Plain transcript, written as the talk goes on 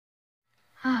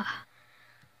Ah,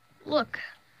 look.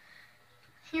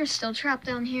 You're still trapped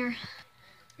down here.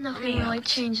 Nothing really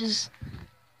changes.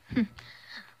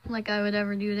 Like I would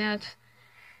ever do that.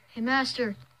 Hey,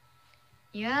 Master.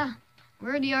 Yeah?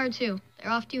 Where are the R2?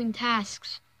 They're off doing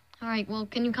tasks. Alright, well,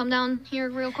 can you come down here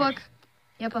real quick?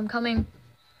 Yep, I'm coming.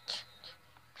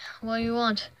 What do you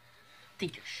want?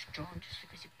 Think you're strong just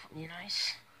because you put me in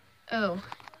ice? Oh,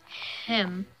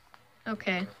 him.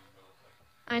 Okay.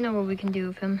 I know what we can do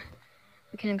with him.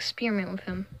 We can experiment with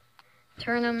him.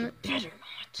 Turn him... You better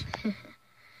not.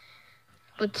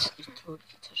 But... You told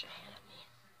if you touch a hand at me.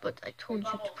 But I told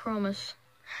you to promise.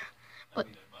 But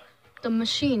the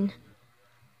machine...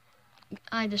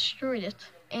 I destroyed it.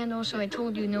 And also I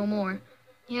told you no more.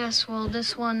 Yes, well,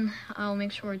 this one I'll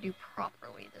make sure to do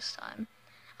properly this time.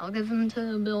 I'll give him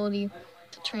the ability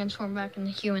to transform back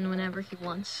into human whenever he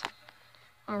wants.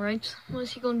 Alright, what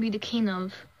is he going to be the king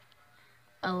of?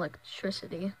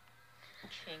 Electricity.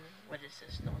 King, what is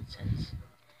this nonsense?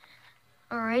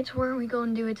 Alright, where are we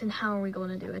going to do it and how are we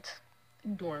going to do it?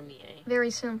 Dormier.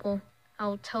 Very simple.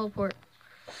 I'll teleport.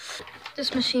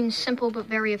 This machine's simple but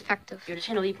very effective. You're just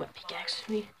gonna leave what pickaxe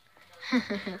to me?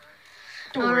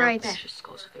 All right. Bash your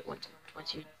skulls with it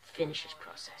once you finish this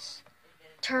process.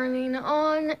 Turning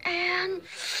on and...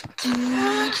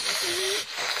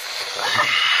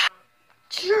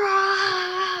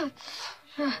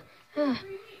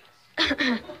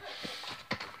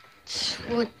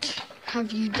 What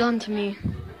have you done to me?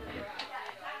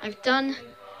 I've done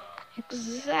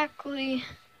exactly...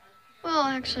 Well,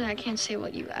 actually, I can't say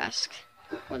what you asked.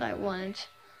 What I wanted.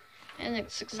 And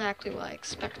it's exactly what I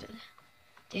expected.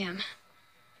 Damn.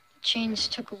 The change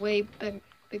took a way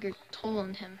bigger toll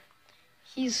on him.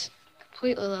 He's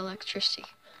completely electricity.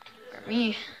 For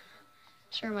me,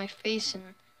 sure, my face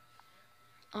and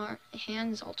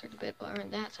hands altered a bit, but other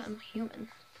than that, I'm human.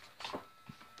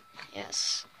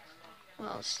 Yes.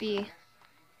 Well, see,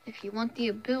 if you want the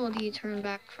ability to turn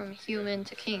back from human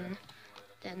to king,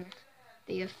 then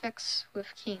the effects with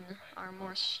king are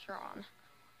more strong.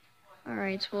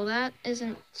 Alright, well that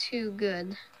isn't too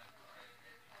good.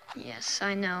 Yes,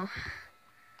 I know.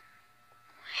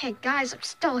 Hey guys, I'm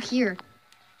still here.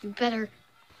 You better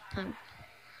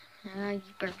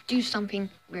do something,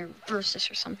 reverse this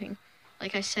or something.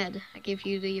 Like I said, I give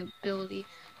you the ability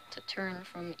to turn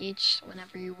from each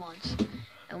whenever you want.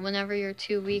 And whenever you're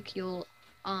too weak, you'll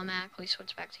automatically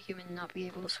switch back to human and not be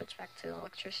able to switch back to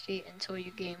electricity until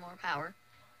you gain more power.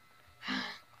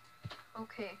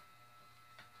 Okay.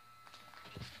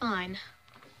 Fine.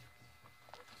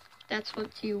 That's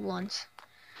what you want.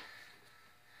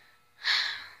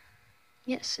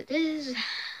 Yes, it is.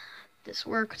 This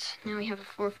worked. Now we have a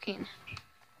fourth king.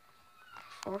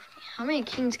 How many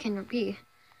kings can there be?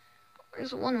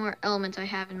 There's one more element I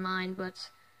have in mind, but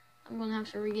I'm going to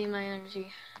have to regain my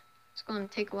energy. It's going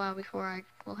to take a while before I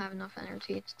will have enough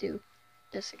energy to do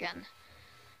this again.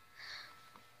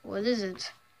 What is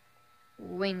it?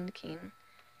 Winged King.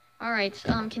 Alright,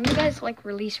 can you guys, like,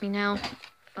 release me now?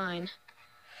 Fine.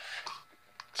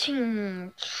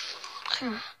 Ching.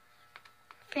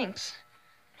 Thanks.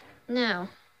 Now,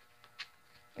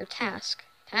 your task.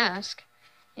 Task?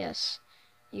 Yes.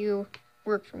 You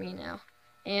work for me now.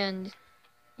 And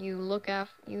you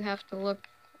have to look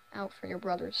out for your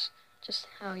brothers. Just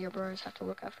how your brothers have to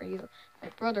look out for you. My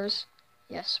brothers?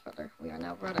 Yes, brother. We are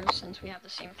now brothers since we have the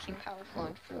same king power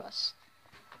flowing through us.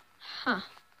 Huh.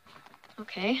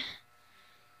 Okay.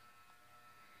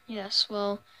 Yes,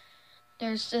 well,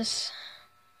 there's this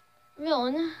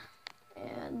villain,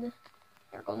 and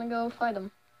you're gonna go fight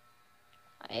him.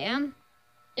 I am?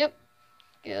 Yep.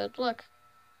 Good luck.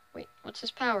 Wait, what's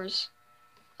his powers?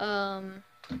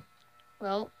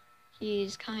 Well,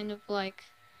 he's kind of like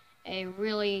a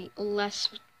really less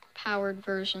powered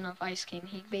version of Ice King.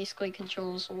 He basically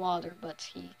controls water, but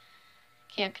he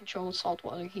can't control salt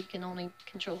water. He can only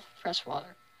control fresh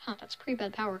water. Huh, that's pretty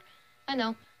bad power. I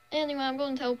know. Anyway, I'm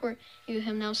going to teleport you to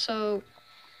him now, so...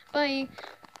 Bye.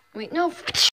 Wait, no.